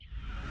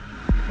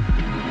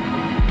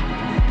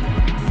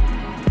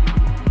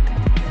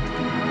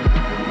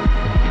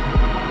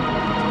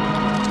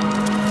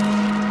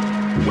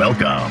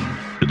Welcome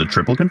to the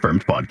Triple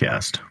Confirmed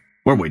podcast,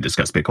 where we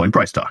discuss Bitcoin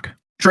price talk,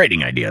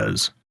 trading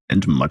ideas,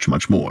 and much,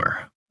 much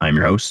more. I'm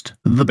your host,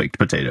 The Baked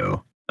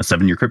Potato, a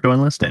 7-year crypto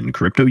analyst and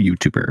crypto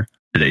YouTuber.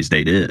 Today's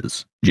date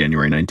is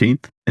January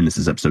 19th, and this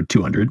is episode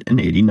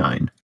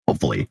 289.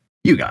 Hopefully,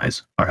 you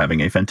guys are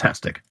having a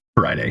fantastic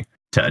Friday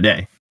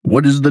today.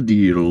 What is the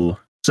deal?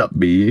 Sup,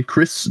 B?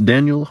 Chris,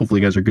 Daniel,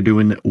 hopefully you guys are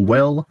doing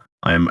well.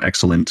 I am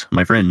excellent,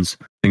 my friends.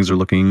 Things are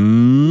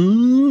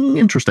looking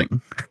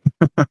interesting.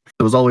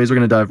 So as always, we're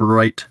going to dive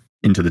right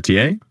into the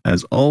TA.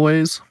 As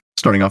always,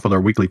 starting off with our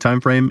weekly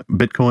time frame,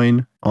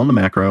 Bitcoin on the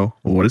macro.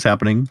 What is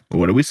happening?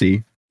 What do we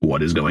see?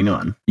 What is going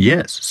on?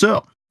 Yes,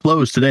 so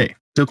close today.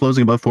 Still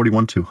closing above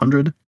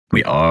 41,200.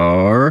 We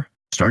are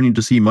starting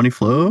to see money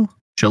flow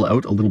chill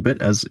out a little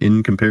bit as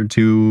in compared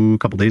to a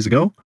couple days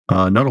ago.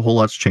 Not a whole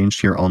lot's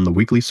changed here on the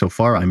weekly so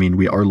far. I mean,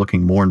 we are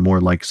looking more and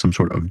more like some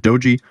sort of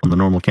doji on the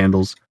normal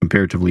candles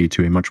comparatively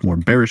to a much more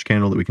bearish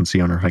candle that we can see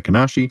on our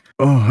Heikinashi.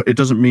 Oh, it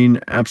doesn't mean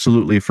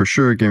absolutely for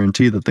sure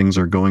guarantee that things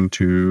are going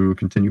to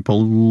continue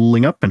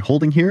pulling up and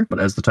holding here.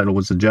 But as the title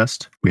would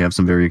suggest, we have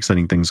some very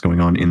exciting things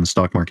going on in the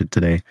stock market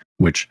today,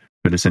 which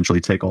could essentially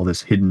take all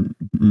this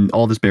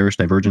bearish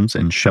divergence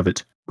and shove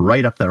it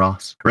right up their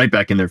ass, right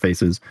back in their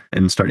faces,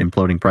 and start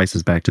imploding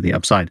prices back to the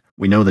upside.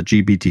 We know that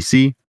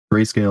GBTC,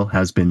 Grayscale,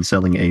 has been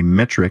selling a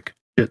metric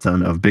shit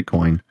ton of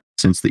Bitcoin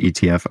since the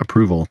ETF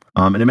approval.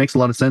 And it makes a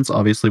lot of sense.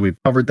 Obviously, we've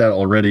covered that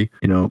already,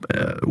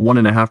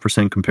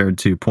 1.5% compared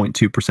to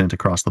 0.2%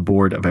 across the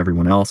board of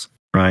everyone else,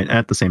 right?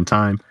 At the same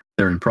time,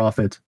 they're in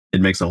profit.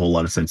 It makes a whole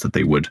lot of sense that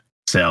they would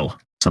sell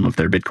some of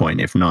their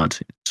Bitcoin, if not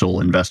sole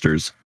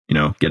investors,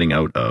 getting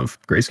out of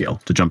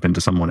Grayscale to jump into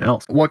someone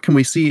else. What can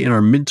we see in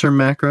our midterm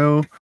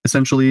macro?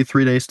 Essentially,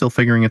 3 days still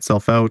figuring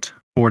itself out,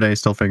 4 days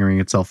still figuring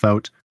itself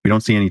out. We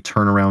don't see any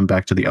turnaround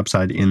back to the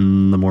upside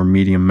in the more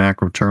medium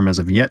macro term as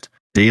of yet.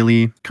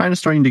 Daily, kind of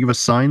starting to give us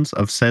signs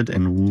of said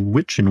and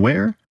which and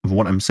where of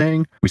what I'm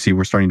saying. We see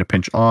we're starting to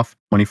pinch off,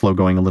 money flow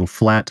going a little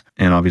flat,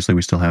 and obviously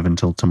we still have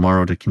until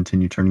tomorrow to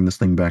continue turning this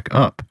thing back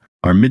up.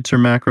 Our midterm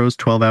macros,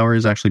 12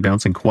 hours, actually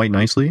bouncing quite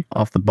nicely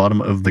off the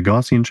bottom of the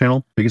Gaussian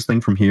channel. Biggest thing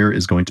from here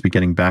is going to be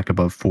getting back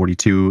above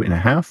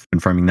 42.5,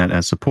 confirming that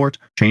as support,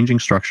 changing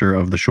structure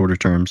of the shorter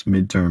terms,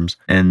 midterms,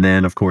 and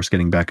then, of course,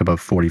 getting back above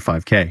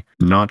 45K.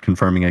 Not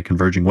confirming a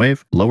converging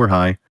wave, lower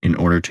high, in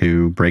order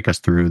to break us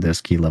through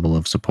this key level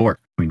of support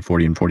between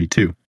 40 and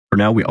 42. For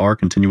now, we are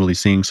continually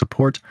seeing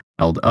support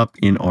held up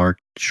in our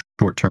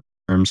short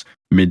terms,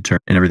 midterm,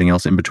 and everything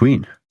else in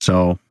between.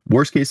 So,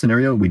 worst case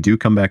scenario, we do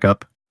come back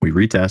up. We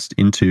retest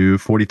into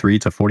 43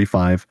 to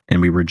 45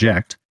 and we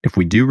reject. If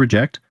we do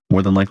reject,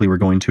 more than likely we're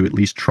going to at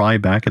least try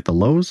back at the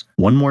lows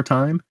one more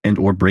time and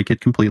or break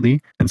it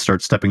completely and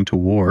start stepping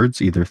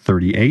towards either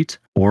 38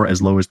 or as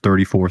low as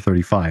 34,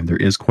 35. There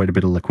is quite a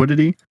bit of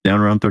liquidity down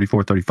around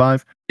 34,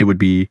 35. It would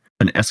be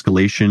an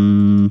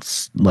escalation,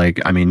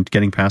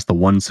 getting past the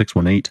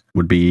 1618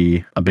 would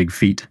be a big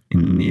feat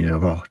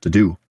to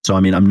do. So,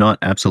 I'm not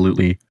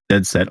absolutely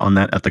dead set on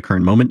that at the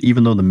current moment,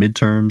 even though the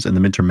midterms and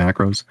the midterm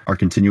macros are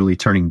continually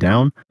turning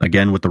down.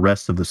 Again, with the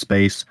rest of the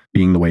space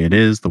being the way it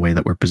is, the way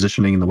that we're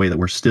positioning, and the way that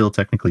we're still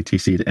technically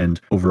TC'd and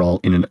overall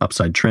in an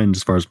upside trend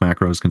as far as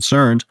macro is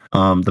concerned,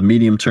 the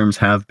medium terms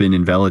have been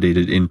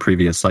invalidated in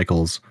previous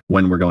cycles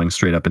when we're going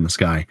straight up in the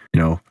sky.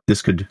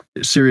 This could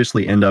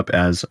seriously end up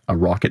as a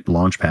rocket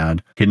launch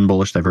pad, hidden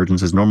bullish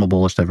divergences, normal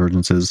bullish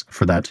divergences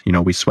for that.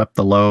 We swept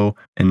the low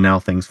and now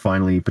things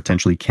finally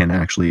potentially can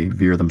actually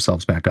veer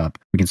themselves back up.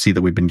 We can see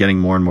that we've been getting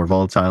more and more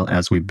volatile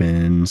as we've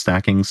been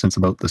stacking since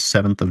about the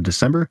 7th of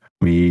December.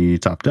 We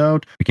topped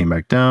out, we came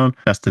back down,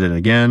 tested it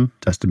again,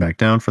 tested back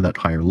down for that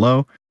higher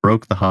low,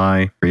 broke the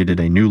high, created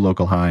a new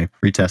local high,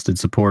 retested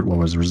support, what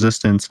was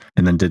resistance,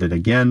 and then did it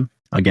again.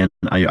 Again,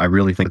 I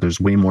really think there's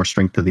way more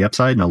strength to the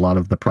upside, and a lot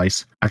of the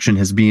price action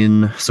has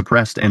been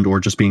suppressed and or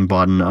just being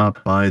bought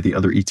up by the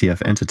other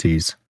ETF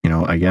entities.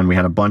 Again, we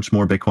had a bunch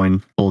more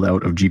Bitcoin pulled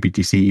out of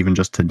GBTC even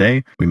just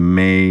today. We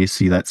may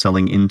see that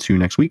selling into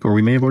next week, or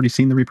we may have already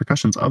seen the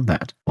repercussions of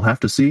that. We'll have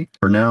to see.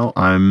 For now,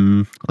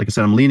 I'm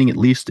leaning at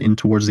least in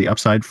towards the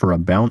upside for a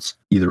bounce,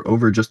 either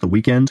over just the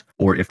weekend,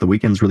 or if the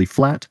weekend's really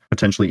flat,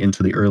 potentially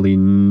into the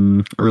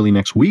early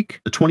next week.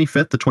 The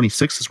 25th, the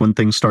 26th is when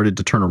things started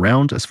to turn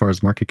around as far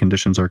as market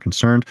conditions are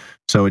concerned.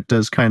 So it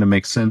does kind of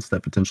make sense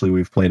that potentially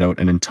we've played out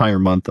an entire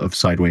month of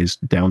sideways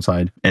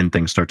downside and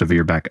things start to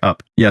veer back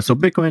up. Yeah, so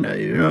Bitcoin,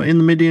 in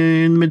the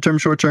midterm,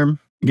 short term,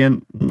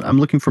 again, I'm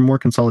looking for more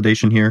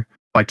consolidation here.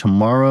 By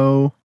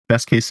tomorrow,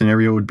 best case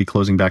scenario would be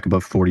closing back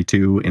above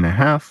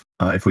 42.5.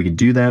 If we could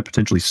do that,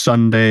 potentially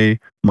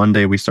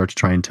Monday, we start to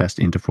try and test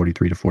into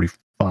 43 to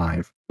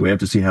 45. We have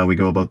to see how we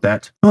go about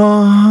that.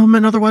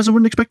 And otherwise, I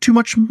wouldn't expect too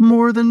much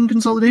more than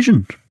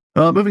consolidation.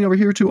 Moving over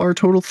here to our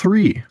total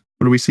 3.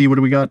 What do we see? What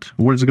do we got?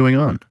 What is going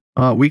on?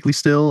 Weekly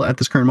still, at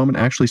this current moment,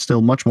 actually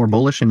still much more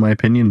bullish, in my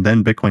opinion,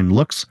 than Bitcoin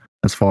looks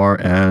as far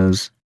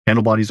as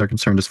candle bodies are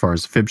concerned, as far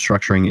as fib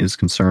structuring is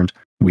concerned,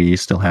 we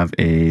still have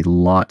a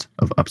lot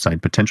of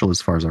upside potential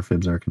as far as our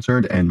fibs are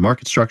concerned. And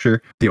market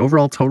structure, the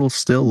overall total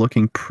still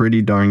looking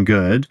pretty darn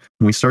good.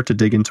 When we start to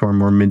dig into our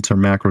more mid to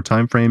macro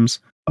timeframes,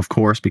 of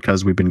course,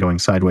 because we've been going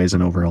sideways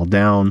and overall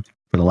down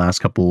for the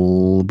last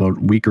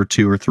about week or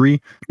two or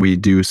three, we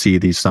do see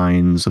these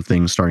signs of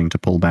things starting to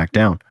pull back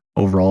down.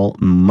 Overall,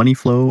 money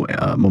flow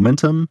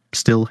momentum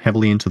still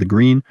heavily into the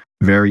green,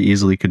 very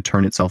easily could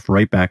turn itself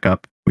right back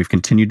up. We've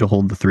continued to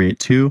hold the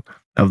 382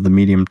 of the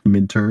medium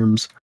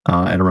midterms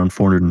at around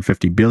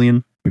 450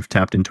 billion. We've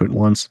tapped into it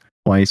once,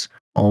 twice,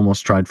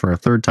 almost tried for a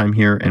third time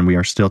here, and we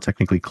are still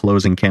technically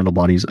closing candle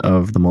bodies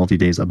of the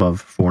multi-days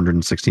above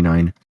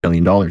 $469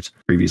 billion,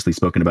 previously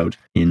spoken about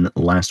in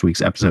last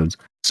week's episodes.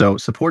 So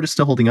support is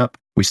still holding up.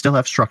 We still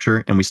have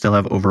structure, and we still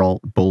have overall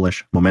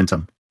bullish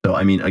momentum. So,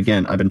 I mean,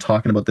 again, I've been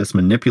talking about this.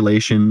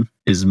 Manipulation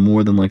is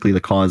more than likely the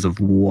cause of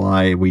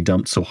why we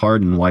dumped so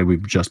hard and why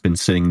we've just been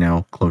sitting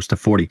now close to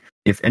 40.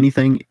 If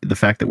anything, the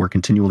fact that we're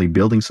continually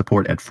building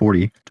support at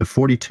 40 to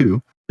 42,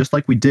 just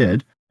like we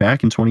did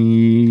back in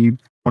 2018,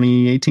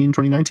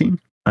 2019,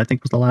 I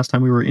think was the last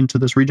time we were into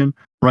this region,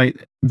 right?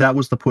 That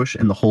was the push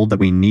and the hold that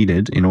we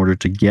needed in order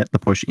to get the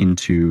push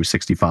into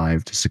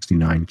 65 to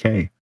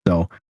 69K.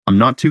 So I'm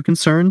not too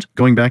concerned.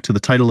 Going back to the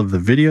title of the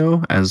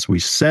video, as we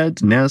said,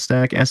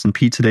 Nasdaq,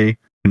 S&P today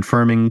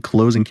confirming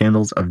closing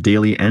candles of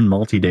daily and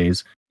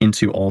multi-days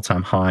into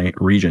all-time high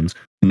regions.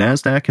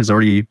 Nasdaq has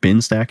already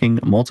been stacking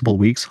multiple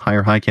weeks,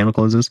 higher high candle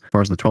closes as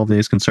far as the 12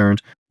 days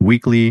concerned.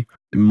 Weekly,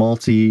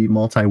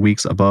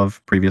 multi-weeks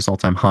above previous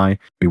all-time high.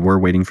 We were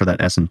waiting for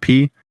that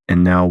S&P,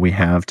 and now we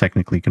have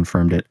technically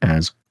confirmed it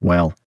as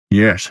well.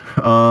 Yes.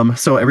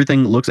 So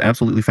everything looks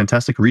absolutely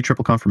fantastic.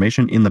 Triple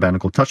confirmation in the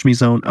Bannacle Touch Me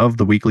zone of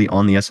the weekly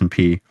on the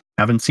S&P.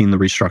 Haven't seen the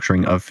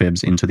restructuring of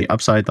fibs into the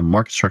upside. The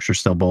market structure is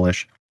still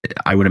bullish.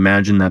 I would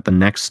imagine that the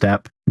next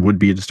step would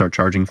be to start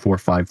charging for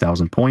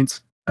 5,000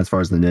 points as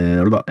far as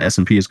the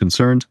S&P is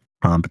concerned,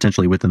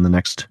 potentially within the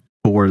next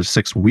 4 to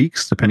 6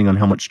 weeks, depending on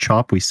how much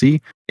chop we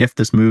see. If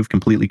this move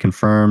completely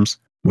confirms,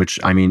 which,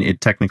 I mean, it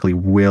technically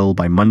will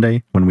by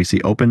Monday when we see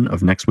open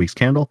of next week's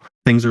candle,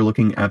 things are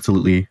looking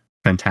absolutely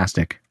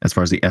fantastic as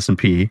far as the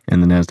S&P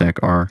and the Nasdaq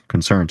are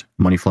concerned.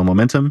 Money flow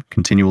momentum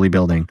continually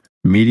building.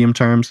 Medium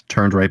terms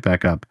turned right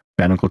back up.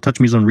 Bannacle Touch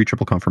Me zone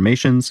triple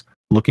confirmations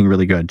looking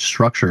really good.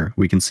 Structure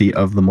we can see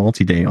of the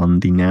multi-day on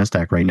the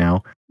Nasdaq right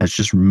now has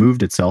just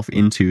moved itself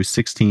into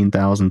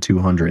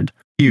 16,200.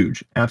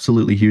 Huge,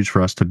 absolutely huge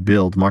for us to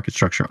build market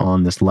structure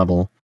on this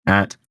level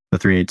at the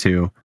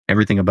 382.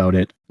 Everything about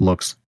it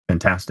looks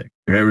fantastic.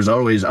 It was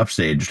always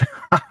upstaged.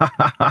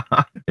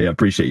 Yeah,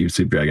 appreciate you,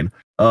 Soup Dragon.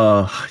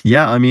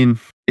 Yeah, I mean,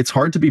 it's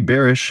hard to be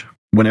bearish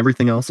when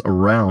everything else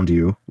around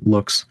you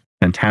looks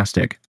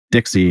fantastic.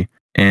 Dixie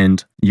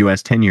and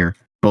US 10-year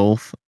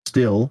both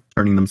still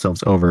turning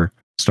themselves over,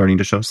 starting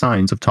to show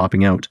signs of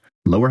topping out.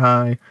 Lower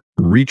high,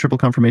 triple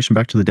confirmation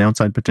back to the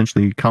downside,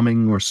 potentially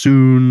coming or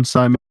soon,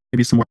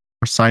 maybe some more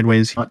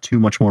sideways. Not too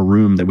much more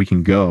room that we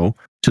can go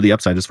to the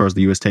upside as far as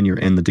the US 10-year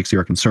and the Dixie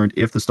are concerned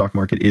if the stock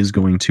market is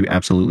going to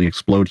absolutely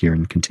explode here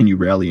and continue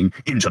rallying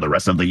into the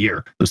rest of the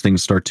year. Those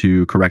things start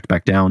to correct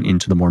back down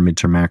into the more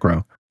midterm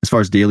macro. As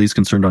far as daily is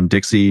concerned on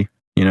Dixie,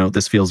 you know,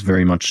 this feels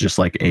very much just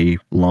like a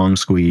long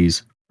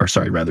squeeze, or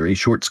sorry, rather a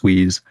short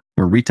squeeze.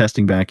 We're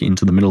retesting back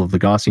into the middle of the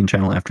Gaussian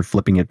channel after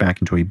flipping it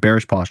back into a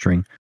bearish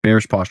posturing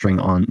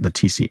on the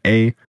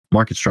TCA.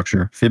 Market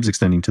structure, fibs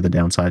extending to the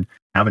downside,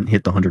 haven't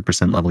hit the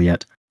 100% level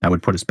yet. That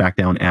would put us back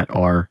down at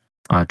our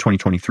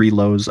 2023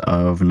 lows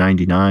of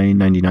 99,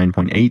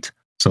 99.8.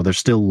 So there's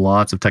still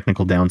lots of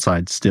technical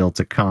downside still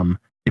to come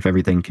if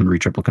everything can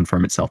triple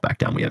confirm itself back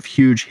down. We have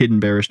huge hidden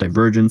bearish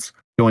divergence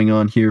going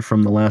on here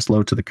from the last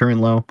low to the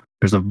current low.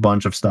 There's a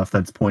bunch of stuff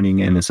that's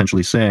pointing and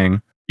essentially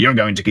saying, you're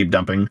going to keep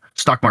dumping,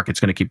 stock market's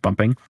going to keep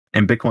bumping,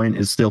 and Bitcoin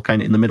is still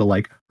kind of in the middle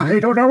like, I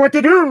don't know what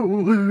to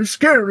do,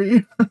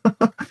 scary.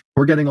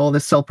 We're getting all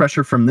this sell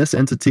pressure from this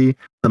entity.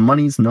 The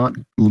money's not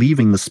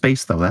leaving the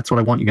space, though. That's what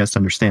I want you guys to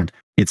understand.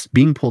 It's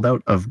being pulled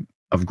out of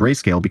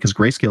Grayscale because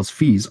Grayscale's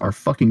fees are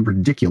fucking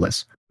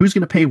ridiculous. Who's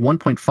going to pay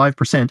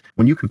 1.5%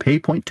 when you can pay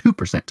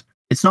 0.2%?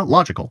 It's not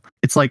logical.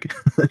 It's like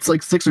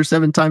 6 or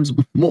 7 times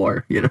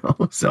more, you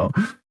know? So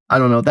I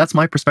don't know. That's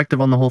my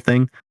perspective on the whole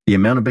thing. The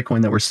amount of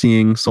Bitcoin that we're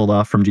seeing sold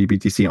off from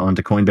GBTC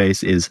onto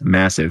Coinbase is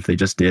massive. They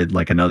just did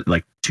like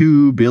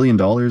 $2 billion,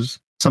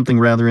 something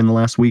rather, in the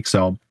last week.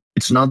 So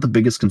it's not the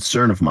biggest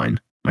concern of mine,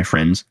 my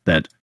friends,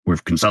 that we're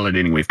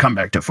consolidating. We've come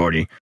back to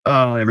 40.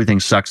 Oh, everything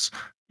sucks.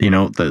 You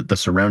know, the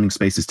surrounding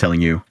space is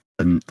telling you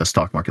the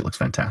stock market looks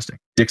fantastic.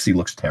 Dixie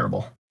looks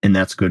terrible. And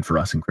that's good for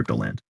us in crypto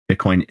land.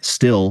 Bitcoin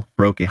still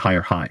broke a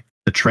higher high.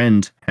 The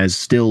trend has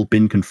still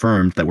been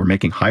confirmed that we're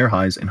making higher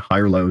highs and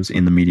higher lows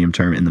in the medium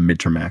term and the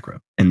midterm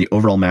macro. And the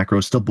overall macro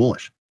is still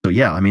bullish. So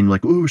yeah, I mean,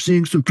 like, oh, we're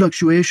seeing some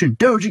fluctuation.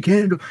 Doji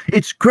candle,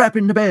 it's crap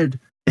in the bed.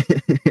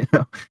 You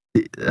know,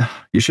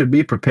 you should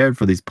be prepared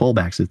for these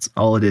pullbacks. It's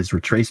all it is: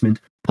 retracement,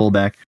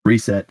 pullback,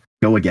 reset,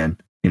 go again.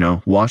 You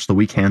know, wash the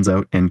weak hands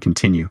out and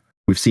continue.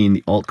 We've seen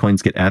the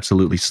altcoins get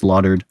absolutely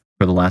slaughtered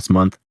for the last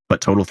month. but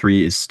total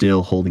 3 is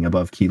still holding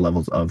above key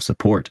levels of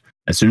support.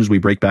 As soon as we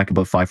break back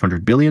above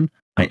 500 billion,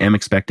 I am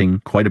expecting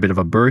quite a bit of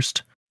a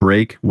burst,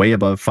 break way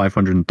above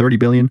 530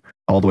 billion,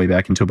 all the way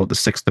back into about the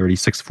 630,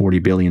 640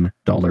 billion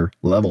dollar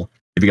level.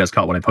 If you guys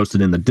caught what I posted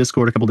in the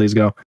Discord a couple days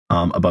ago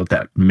about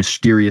that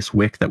mysterious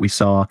wick that we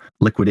saw,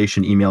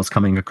 liquidation emails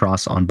coming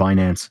across on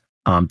Binance,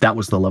 that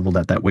was the level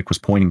that wick was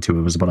pointing to.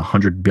 It was about a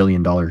 $100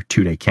 billion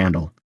 2-day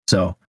candle.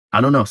 So I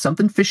don't know,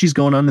 something fishy's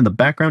going on in the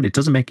background. It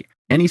doesn't make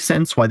any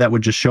sense why that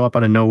would just show up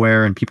out of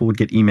nowhere and people would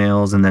get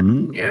emails and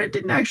then it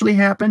didn't actually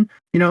happen.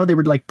 You know, they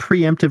were like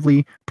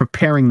preemptively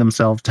preparing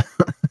themselves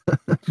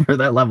for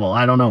that level.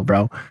 I don't know,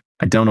 bro.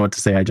 I don't know what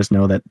to say. I just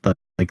know that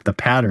the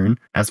pattern,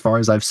 as far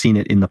as I've seen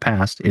it in the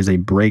past, is a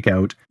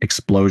breakout,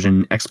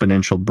 explosion,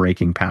 exponential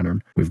breaking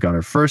pattern. We've got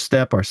our first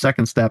step, our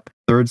second step,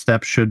 third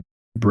step should,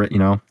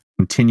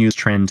 continuous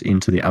trend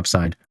into the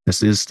upside.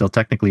 This is still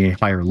technically a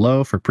higher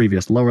low for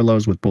previous lower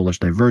lows with bullish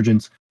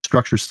divergence.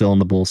 Structure still on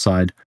the bull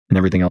side, and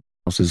everything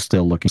else is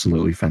still looking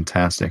absolutely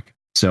fantastic.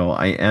 So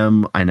I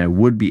am, and I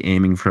would be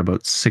aiming for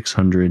about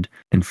 $640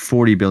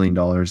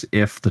 billion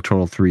if the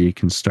total 3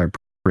 can start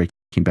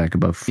breaking back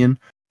above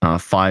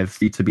 5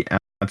 feet to be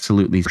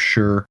absolutely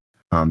sure.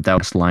 That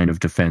was line of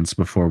defense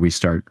before we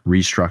start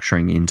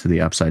restructuring into the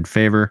upside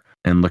favor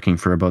and looking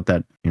for about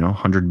that,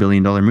 $100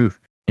 billion move.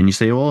 And you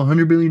say, well,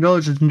 $100 billion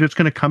isn't just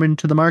going to come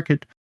into the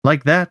market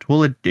like that.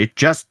 Well, it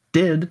just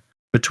did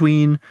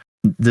between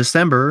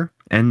December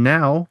and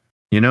now.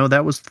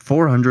 That was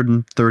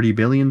 430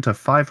 billion to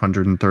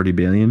 530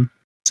 billion.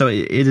 So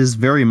it is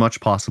very much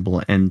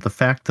possible. And the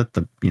fact that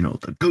the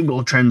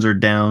Google trends are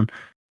down,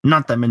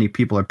 not that many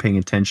people are paying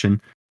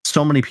attention.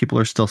 So many people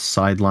are still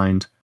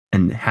sidelined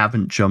and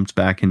haven't jumped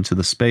back into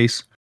the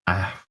space.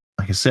 Like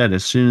I said,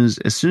 as soon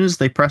as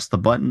they press the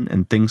button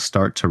and things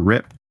start to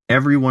rip,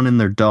 everyone and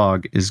their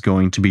dog is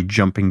going to be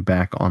jumping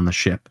back on the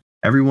ship.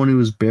 Everyone who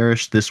was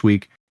bearish this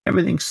week,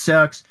 everything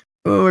sucks.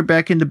 Oh, we're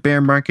back into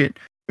bear market.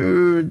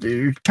 Oh,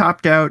 they're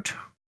topped out.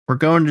 We're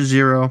going to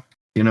zero.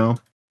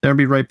 They'll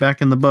be right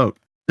back in the boat.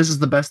 This is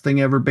the best thing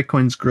ever.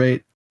 Bitcoin's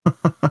great.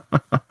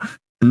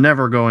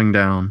 Never going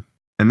down.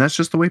 And that's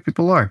just the way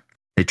people are.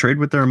 They trade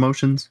with their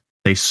emotions.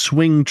 They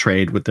swing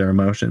trade with their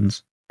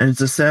emotions. And it's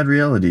a sad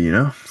reality,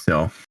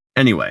 So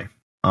anyway,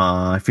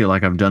 I feel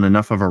like I've done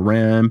enough of a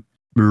rampage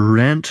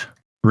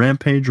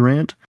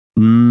rant.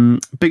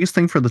 Biggest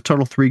thing for the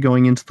total 3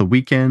 going into the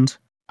weekend.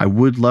 I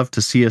would love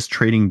to see us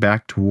trading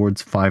back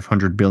towards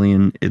 500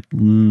 billion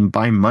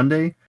by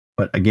Monday.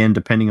 But again,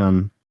 depending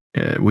on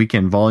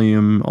weekend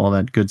volume, all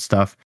that good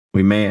stuff,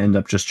 we may end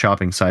up just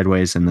chopping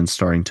sideways and then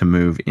starting to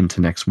move into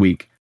next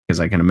week. Because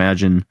I can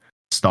imagine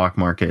stock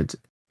market,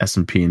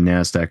 S&P and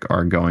Nasdaq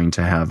are going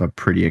to have a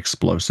pretty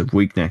explosive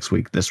week next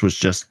week. This was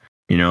just,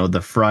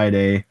 the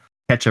Friday,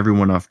 catch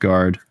everyone off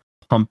guard,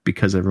 pump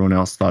because everyone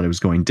else thought it was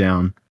going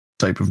down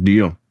type of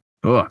deal.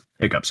 Oh,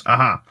 hiccups.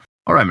 Aha.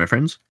 All right, my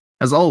friends.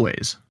 As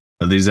always,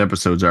 these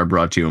episodes are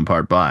brought to you in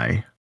part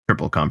by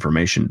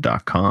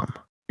tripleconfirmation.com,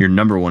 your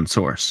number one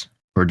source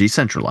for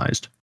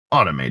decentralized,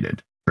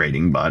 automated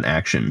trading bot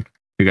action. If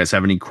you guys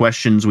have any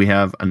questions, we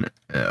have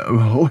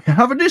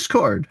a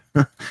Discord.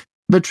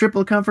 The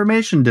Triple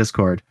Confirmation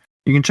Discord.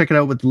 You can check it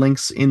out with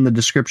links in the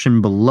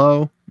description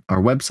below.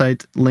 Our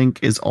website link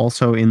is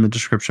also in the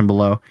description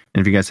below.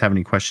 And if you guys have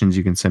any questions,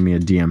 you can send me a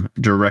DM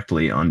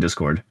directly on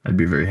Discord. I'd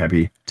be very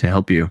happy to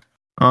help you.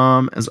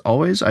 As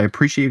always, I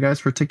appreciate you guys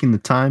for taking the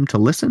time to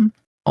listen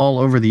all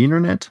over the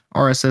internet,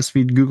 RSS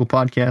feed, Google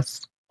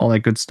Podcasts, all that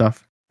good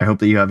stuff. I hope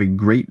that you have a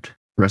great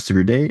rest of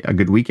your day, a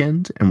good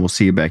weekend, and we'll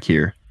see you back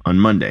here on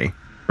Monday.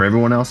 For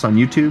everyone else on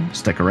YouTube,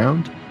 stick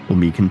around. We'll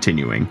be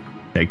continuing.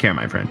 Take care,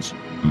 my friends.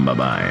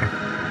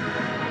 Bye-bye.